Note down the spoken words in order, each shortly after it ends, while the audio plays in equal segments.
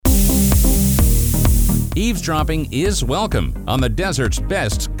Eavesdropping is welcome on the desert's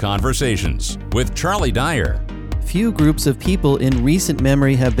best conversations with Charlie Dyer. Few groups of people in recent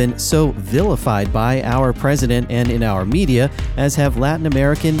memory have been so vilified by our president and in our media as have Latin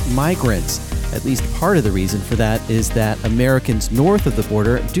American migrants. At least part of the reason for that is that Americans north of the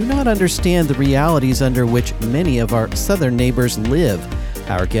border do not understand the realities under which many of our southern neighbors live.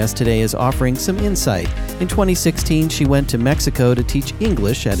 Our guest today is offering some insight. In 2016, she went to Mexico to teach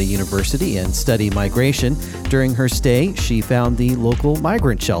English at a university and study migration. During her stay, she found the local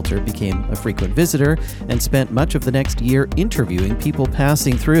migrant shelter, became a frequent visitor, and spent much of the next year interviewing people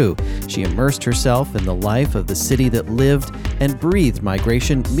passing through. She immersed herself in the life of the city that lived and breathed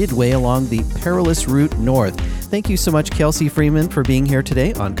migration midway along the perilous route north. Thank you so much, Kelsey Freeman, for being here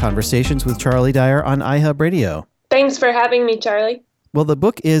today on Conversations with Charlie Dyer on iHub Radio. Thanks for having me, Charlie. Well, the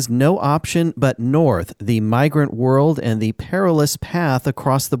book is No Option But North, The Migrant World and the Perilous Path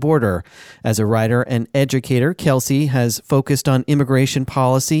Across the Border. As a writer and educator, Kelsey has focused on immigration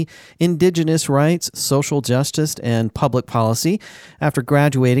policy, indigenous rights, social justice, and public policy. After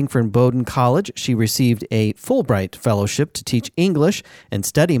graduating from Bowdoin College, she received a Fulbright Fellowship to teach English and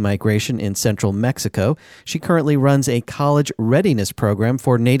study migration in central Mexico. She currently runs a college readiness program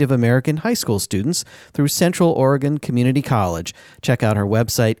for Native American high school students through Central Oregon Community College. Check out her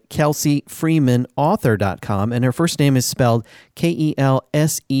website, kelseyfreemanauthor.com, and her first name is spelled Kelsey.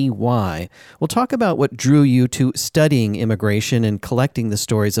 We'll talk about what drew you to studying immigration and collecting the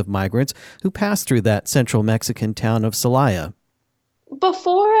stories of migrants who passed through that central Mexican town of Celaya.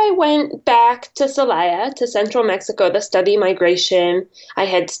 Before I went back to Celaya, to central Mexico, to study migration, I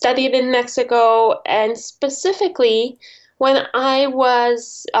had studied in Mexico, and specifically when I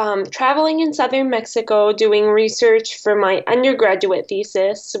was traveling in southern Mexico doing research for my undergraduate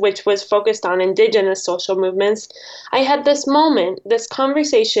thesis, which was focused on indigenous social movements, I had this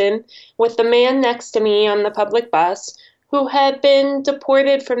conversation with the man next to me on the public bus who had been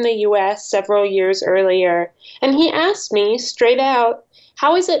deported from the U.S. several years earlier. And he asked me straight out,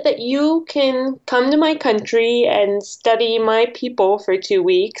 how is it that you can come to my country and study my people for 2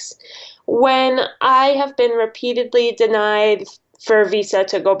 weeks when I have been repeatedly denied for a visa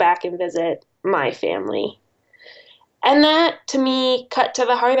to go back and visit my family? And that, to me, cut to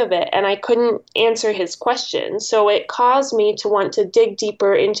the heart of it, and I couldn't answer his question. So it caused me to want to dig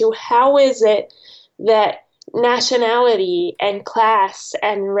deeper into how is it that nationality and class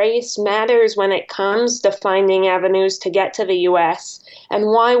and race matters when it comes to finding avenues to get to the U.S., and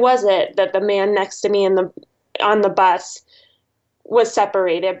why was it that the man next to me on the bus was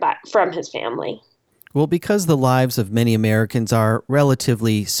separated from his family? Well, because the lives of many Americans are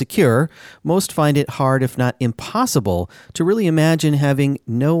relatively secure, most find it hard, if not impossible, to really imagine having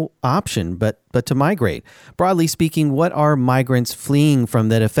no option but to migrate. Broadly speaking, what are migrants fleeing from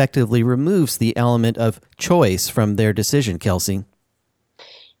that effectively removes the element of choice from their decision, Kelsey?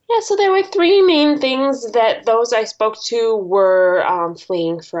 Yeah, so there were three main things that those I spoke to were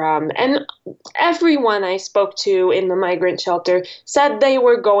fleeing from. And everyone I spoke to in the migrant shelter said they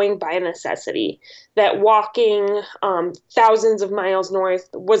were going by necessity, that walking thousands of miles north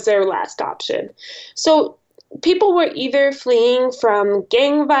was their last option. So people were either fleeing from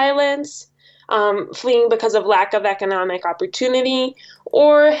gang violence, fleeing because of lack of economic opportunity,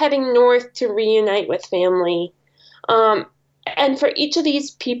 or heading north to reunite with family. And for each of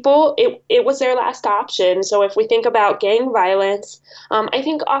these people, it was their last option. So if we think about gang violence, I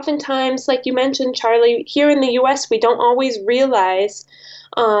think oftentimes, like you mentioned, Charlie, here in the U.S., we don't always realize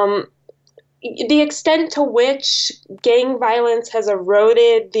the extent to which gang violence has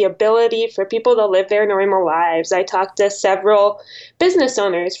eroded the ability for people to live their normal lives. I talked to several business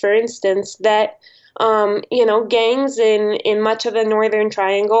owners, for instance, that gangs in much of the Northern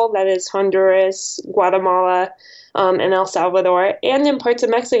Triangle, that is Honduras, Guatemala, and El Salvador, and in parts of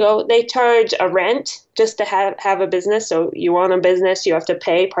Mexico, they charge a rent just to have a business. So you own a business, you have to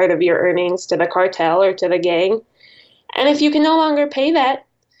pay part of your earnings to the cartel or to the gang. And if you can no longer pay that,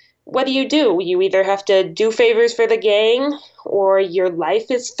 what do? You either have to do favors for the gang, or your life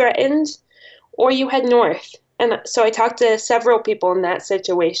is threatened, or you head north. And so I talked to several people in that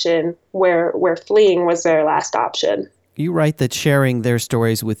situation where fleeing was their last option. You write that sharing their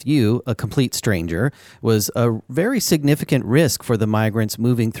stories with you, a complete stranger, was a very significant risk for the migrants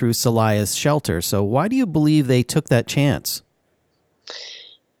moving through Celaya's shelter. So why do you believe they took that chance?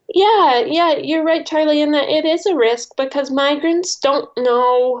 Yeah, you're right, Charlie, in that it is a risk because migrants don't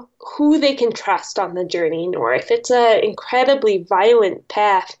know who they can trust on the journey north. It's an incredibly violent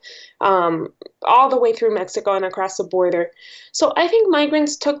path all the way through Mexico and across the border. So I think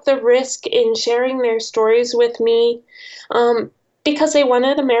migrants took the risk in sharing their stories with me because they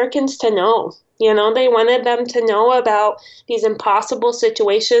wanted Americans to know. They wanted them to know about these impossible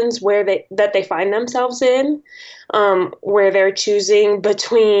situations that they find themselves in, where they're choosing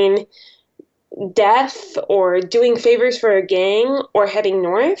between death or doing favors for a gang or heading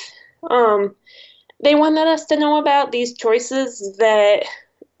north. They wanted us to know about these choices that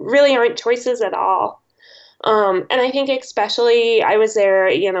really aren't choices at all. And I think especially I was there,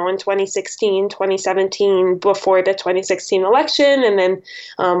 in 2016, 2017, before the 2016 election, and then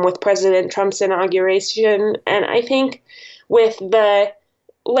with President Trump's inauguration. And I think with the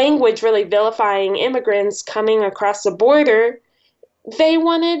language really vilifying immigrants coming across the border, they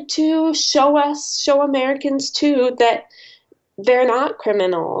wanted to show Americans too, that they're not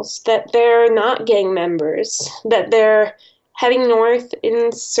criminals, that they're not gang members, that they're heading north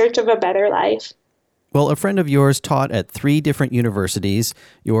in search of a better life. Well, a friend of yours taught at 3 different universities.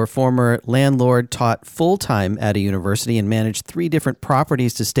 Your former landlord taught full-time at a university and managed 3 different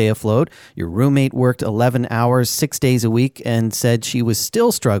properties to stay afloat. Your roommate worked 11 hours, 6 days a week, and said she was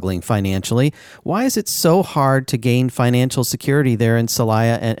still struggling financially. Why is it so hard to gain financial security there in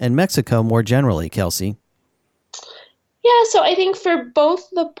Celaya and Mexico more generally, Kelsey? Yeah, so I think for both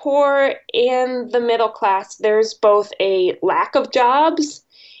the poor and the middle class, there's both a lack of jobs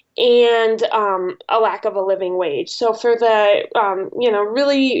and a lack of a living wage. So for the,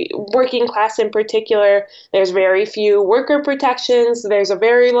 really working class in particular, there's very few worker protections. There's a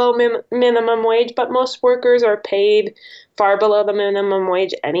very low minimum wage, but most workers are paid far below the minimum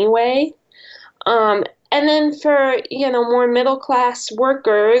wage anyway. And then for, more middle class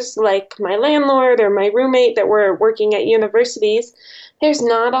workers like my landlord or my roommate that were working at universities, there's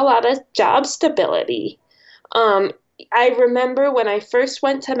not a lot of job stability. I remember when I first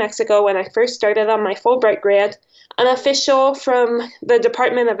went to Mexico, when I first started on my Fulbright grant, an official from the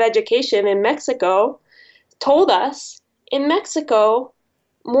Department of Education in Mexico told us, in Mexico,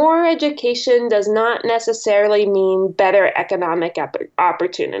 more education does not necessarily mean better economic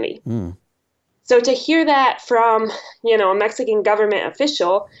opportunity. So to hear that from, a Mexican government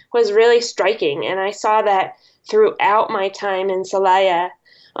official was really striking. And I saw that throughout my time in Celaya,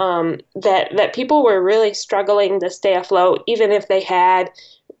 that people were really struggling to stay afloat, even if they had,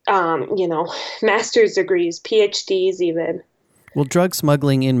 master's degrees, PhDs even. Well, drug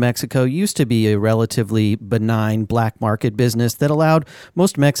smuggling in Mexico used to be a relatively benign black market business that allowed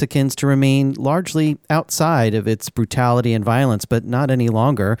most Mexicans to remain largely outside of its brutality and violence, but not any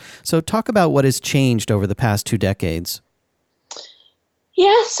longer. So talk about what has changed over the past 2 decades.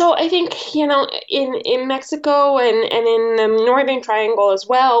 Yeah, so I think, in Mexico and in the Northern Triangle as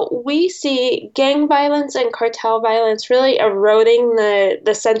well, we see gang violence and cartel violence really eroding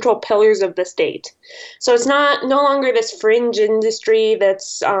the central pillars of the state. So it's no longer this fringe industry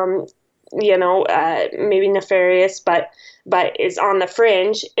that's, maybe nefarious, but is on the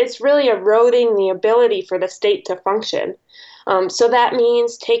fringe. It's really eroding the ability for the state to function. So that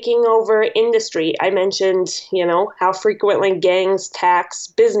means taking over industry. I mentioned, how frequently gangs tax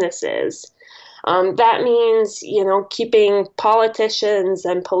businesses. That means, keeping politicians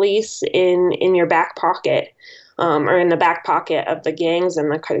and police in your back pocket, or in the back pocket of the gangs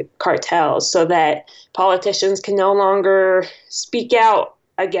and the cartels, so that politicians can no longer speak out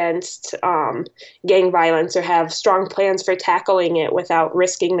against gang violence or have strong plans for tackling it without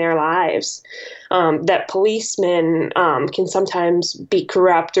risking their lives. That policemen can sometimes be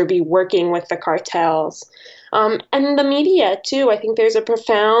corrupt or be working with the cartels. And the media, too. I think there's a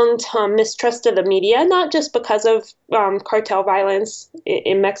profound mistrust of the media, not just because of cartel violence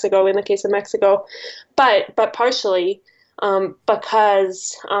in Mexico, in the case of Mexico, but partially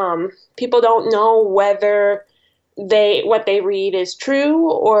because people don't know whether what they read is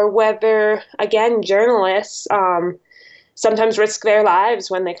true, or whether, again, journalists sometimes risk their lives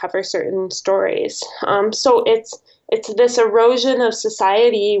when they cover certain stories. So it's this erosion of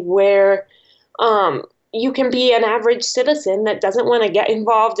society where you can be an average citizen that doesn't want to get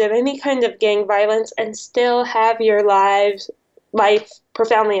involved in any kind of gang violence and still have your life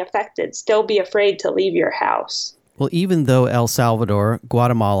profoundly affected, still be afraid to leave your house. Well, even though El Salvador,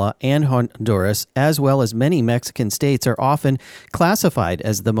 Guatemala, and Honduras, as well as many Mexican states, are often classified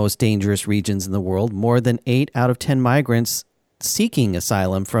as the most dangerous regions in the world, more than 8 out of 10 migrants seeking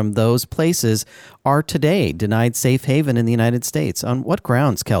asylum from those places are today denied safe haven in the United States. On what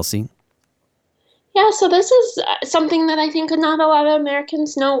grounds, Kelsey? Yeah, so this is something that I think not a lot of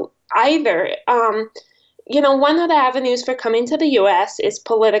Americans know either. One of the avenues for coming to the U.S. is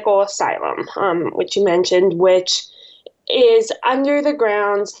political asylum, which you mentioned, which is under the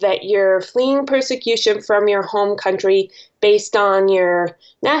grounds that you're fleeing persecution from your home country based on your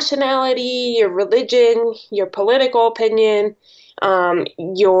nationality, your religion, your political opinion,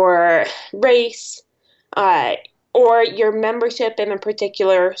 your race, or your membership in a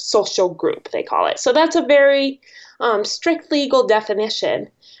particular social group, they call it. So that's a very strict legal definition.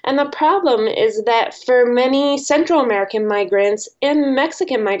 And the problem is that for many Central American migrants and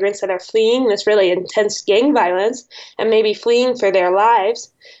Mexican migrants that are fleeing this really intense gang violence and maybe fleeing for their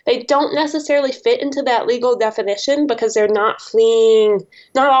lives, they don't necessarily fit into that legal definition because they're not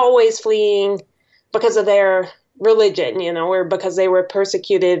always fleeing because of their religion, or because they were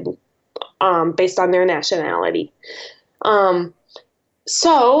persecuted based on their nationality.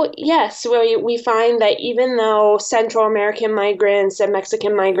 So, yes, we find that even though Central American migrants and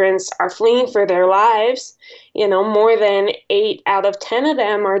Mexican migrants are fleeing for their lives, more than 8 out of 10 of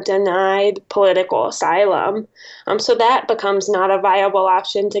them are denied political asylum. So that becomes not a viable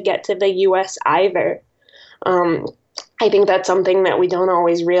option to get to the U.S. either. I think that's something that we don't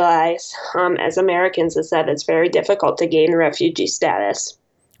always realize as Americans, is that it's very difficult to gain refugee status.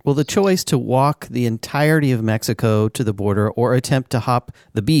 Well, the choice to walk the entirety of Mexico to the border or attempt to hop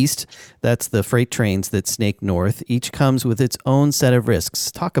the Beast, that's the freight trains that snake north, each comes with its own set of risks.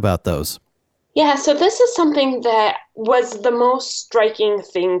 Talk about those. Yeah, so this is something that was the most striking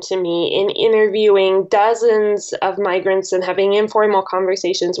thing to me in interviewing dozens of migrants and having informal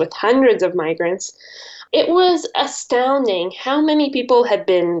conversations with hundreds of migrants. It was astounding how many people had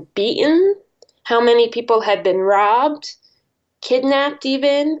been beaten, how many people had been robbed, kidnapped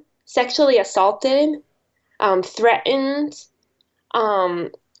even, sexually assaulted, threatened,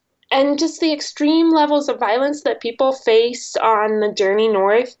 and just the extreme levels of violence that people face on the journey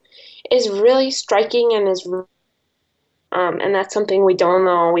north is really striking and that's something we don't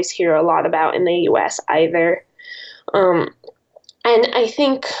always hear a lot about in the U.S. either. And I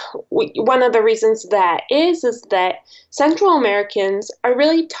think one of the reasons that is that Central Americans are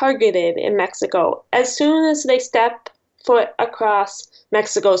really targeted in Mexico. As soon as they step foot across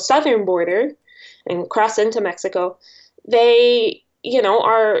Mexico's southern border and cross into Mexico, they,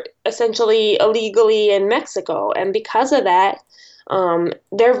 are essentially illegally in Mexico. And because of that,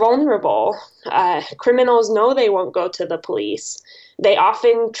 they're vulnerable. Criminals know they won't go to the police. They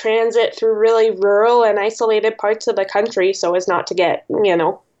often transit through really rural and isolated parts of the country so as not to get,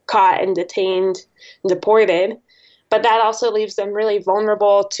 caught and detained, deported. But that also leaves them really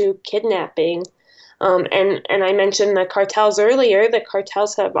vulnerable to kidnapping. And I mentioned the cartels earlier. The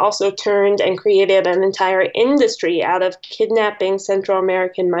cartels have also turned and created an entire industry out of kidnapping Central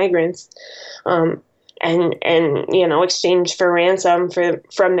American migrants, and exchange for ransom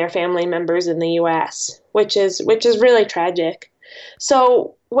from their family members in the U.S., which is really tragic.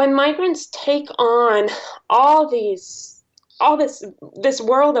 So when migrants take on this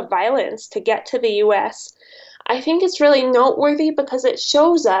world of violence to get to the U.S., I think it's really noteworthy because it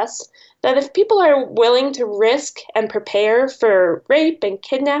shows us that if people are willing to risk and prepare for rape and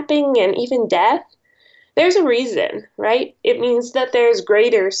kidnapping and even death, there's a reason, right? It means that there's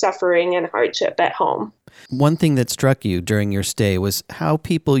greater suffering and hardship at home. One thing that struck you during your stay was how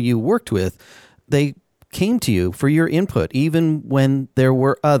people you worked with, they came to you for your input, even when there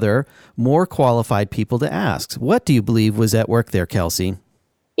were other, more qualified people to ask. What do you believe was at work there, Kelsey?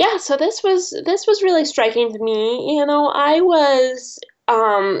 Yeah, so this was really striking to me. I was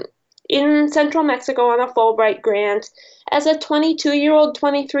in Central Mexico on a Fulbright grant as a 22-year-old,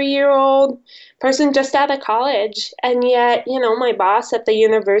 23-year-old person just out of college. And yet, my boss at the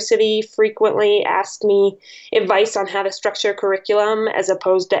university frequently asked me advice on how to structure curriculum as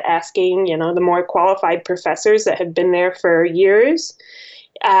opposed to asking, the more qualified professors that had been there for years.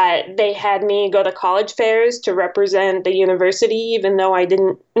 They had me go to college fairs to represent the university, even though I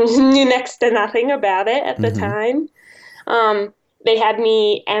knew next to nothing about it at the time. They had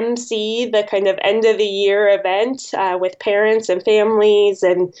me MC the kind of end of the year event with parents and families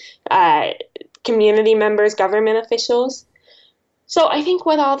and community members, government officials. So I think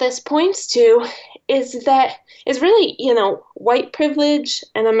what all this points to is really, white privilege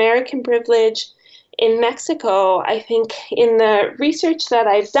and American privilege in Mexico. I think in the research that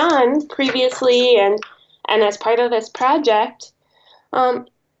I've done previously and as part of this project,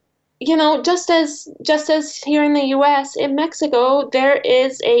 just as here in the U.S., in Mexico, there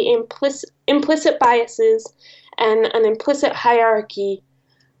is a implicit biases and an implicit hierarchy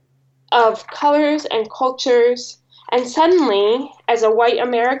of colors and cultures. And suddenly, as a white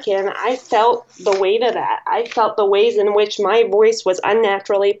American, I felt the weight of that. I felt the ways in which my voice was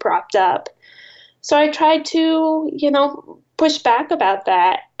unnaturally propped up. So I tried to, push back on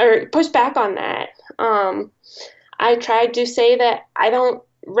that. I tried to say that I don't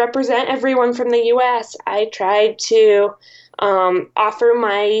represent everyone from the U.S. I tried to offer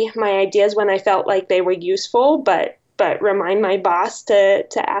my ideas when I felt like they were useful, but but remind my boss to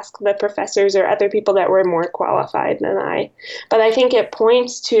ask the professors or other people that were more qualified than I. But I think it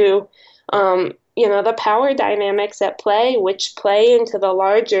points to, the power dynamics at play, which play into the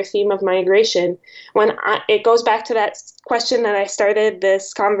larger theme of migration. It goes back to that question that I started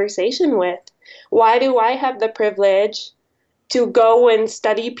this conversation with. Why do I have the privilege to go and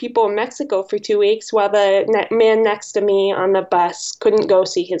study people in Mexico for 2 weeks while the man next to me on the bus couldn't go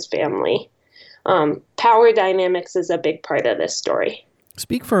see his family? Power dynamics is a big part of this story.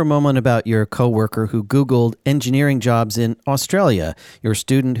 Speak for a moment about your coworker who Googled engineering jobs in Australia, your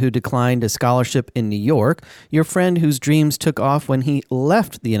student who declined a scholarship in New York, your friend whose dreams took off when he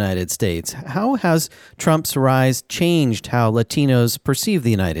left the United States. How has Trump's rise changed how Latinos perceive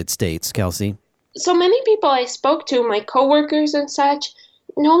the United States, Kelsey? So many people I spoke to, my coworkers and such,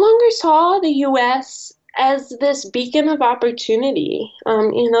 no longer saw the U.S. as this beacon of opportunity.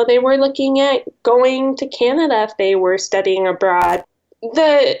 They were looking at going to Canada if they were studying abroad.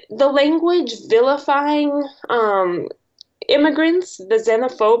 The language vilifying immigrants, the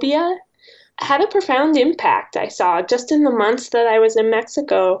xenophobia, had a profound impact, I saw, just in the months that I was in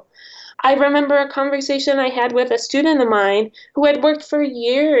Mexico. I remember a conversation I had with a student of mine who had worked for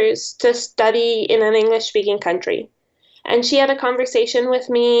years to study in an English-speaking country. And she had a conversation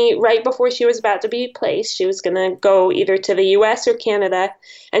with me right before she was about to be placed. She was going to go either to the U.S. or Canada.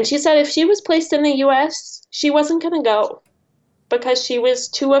 And she said if she was placed in the U.S., she wasn't going to go because she was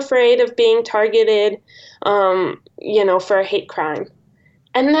too afraid of being targeted, for a hate crime.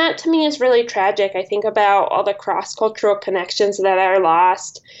 And that to me is really tragic. I think about all the cross-cultural connections that are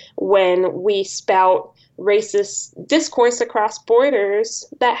lost when we spout racist discourse across borders.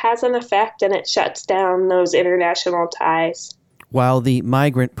 That has an effect, and it shuts down those international ties. While the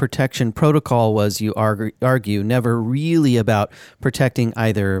Migrant Protection Protocol was, you argue, never really about protecting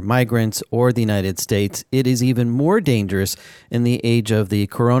either migrants or the United States, it is even more dangerous in the age of the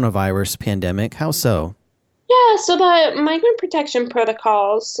coronavirus pandemic. How so? Yeah, so the Migrant Protection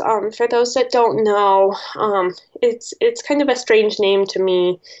Protocols, for those that don't know, it's kind of a strange name to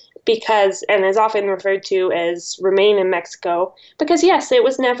me because, and is often referred to as Remain in Mexico, because yes, it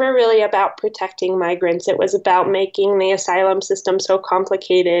was never really about protecting migrants. It was about making the asylum system so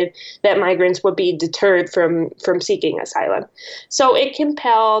complicated that migrants would be deterred from seeking asylum. So it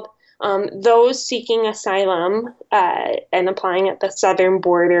compelled those seeking asylum and applying at the southern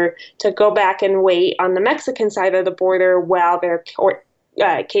border to go back and wait on the Mexican side of the border while their court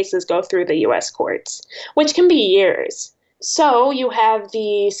cases go through the U.S. courts, which can be years. So you have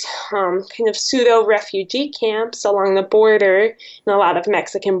these kind of pseudo-refugee camps along the border in a lot of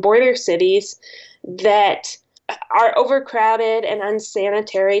Mexican border cities that are overcrowded and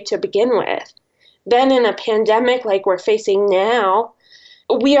unsanitary to begin with. Then in a pandemic like we're facing now,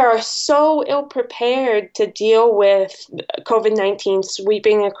 we are so ill-prepared to deal with COVID-19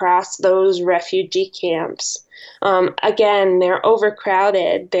 sweeping across those refugee camps. Again, they're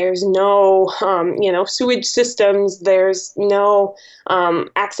overcrowded. There's no, sewage systems. There's no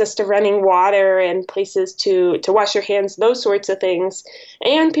access to running water and places to wash your hands, those sorts of things.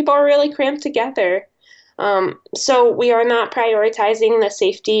 And people are really cramped together. So we are not prioritizing the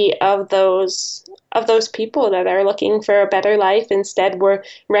safety of those people that are looking for a better life. Instead, we're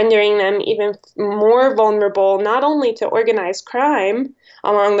rendering them even more vulnerable, not only to organized crime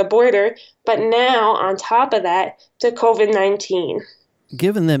along the border, but now, on top of that, to COVID-19.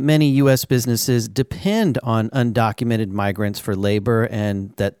 Given that many U.S. businesses depend on undocumented migrants for labor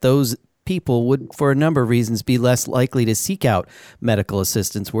and that those people would, for a number of reasons, be less likely to seek out medical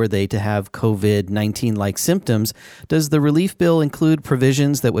assistance were they to have COVID-19-like symptoms, does the relief bill include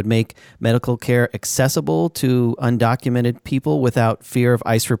provisions that would make medical care accessible to undocumented people without fear of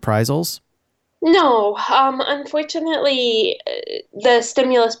ICE reprisals? No, unfortunately, the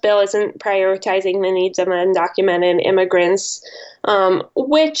stimulus bill isn't prioritizing the needs of undocumented immigrants,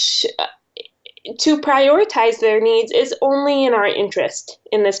 which to prioritize their needs is only in our interest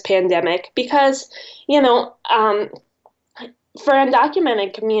in this pandemic because, for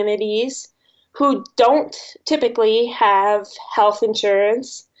undocumented communities who don't typically have health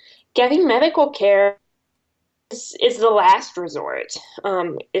insurance, getting medical care is the last resort.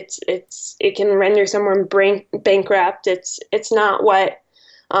 It can render someone bankrupt. It's not what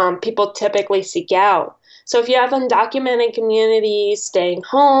people typically seek out. So if you have undocumented communities staying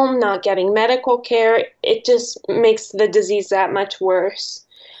home, not getting medical care, it just makes the disease that much worse.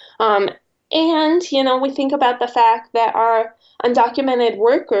 And we think about the fact that our undocumented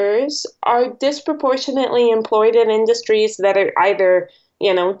workers are disproportionately employed in industries that are either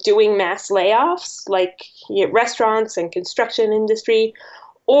doing mass layoffs like restaurants and construction industry,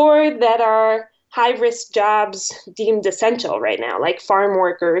 or that are high-risk jobs deemed essential right now, like farm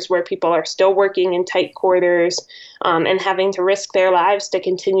workers, where people are still working in tight quarters and having to risk their lives to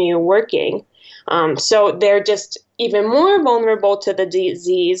continue working. So they're just even more vulnerable to the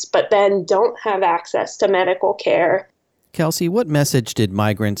disease, but then don't have access to medical care. Kelsey, what message did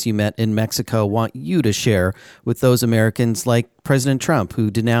migrants you met in Mexico want you to share with those Americans like President Trump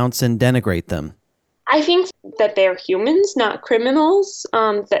who denounce and denigrate them? I think that they're humans, not criminals,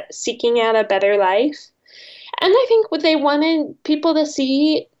 that seeking out a better life. And I think what they wanted people to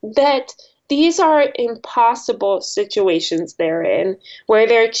see that these are impossible situations they're in, where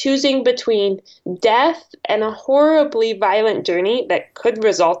they're choosing between death and a horribly violent journey that could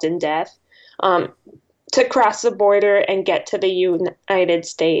result in death to cross the border and get to the United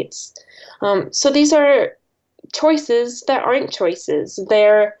States. So these are choices that aren't choices.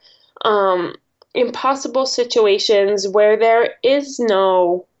 They're impossible situations where there is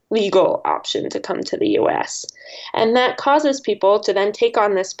no legal option to come to the U.S. And that causes people to then take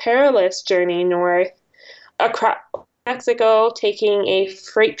on this perilous journey north across Mexico, taking a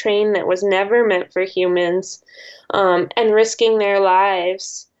freight train that was never meant for humans, and risking their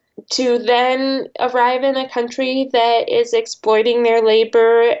lives to then arrive in a country that is exploiting their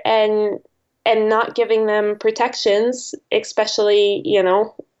labor and not giving them protections, especially,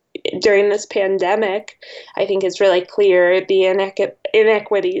 during this pandemic. I think it's really clear the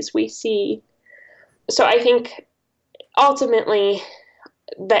inequities we see. So I think ultimately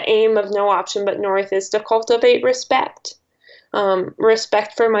the aim of No Option But North is to cultivate respect.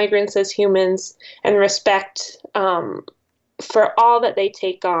 Respect for migrants as humans, and respect for all that they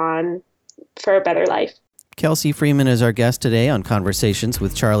take on for a better life. Kelsey Freeman is our guest today on Conversations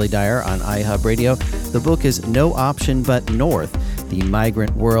with Charlie Dyer on iHub Radio. The book is No Option But North, The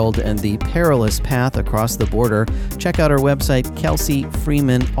Migrant World and the Perilous Path Across the Border. Check out our website,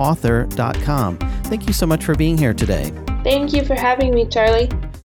 kelseyfreemanauthor.com. Thank you so much for being here today. Thank you for having me, Charlie.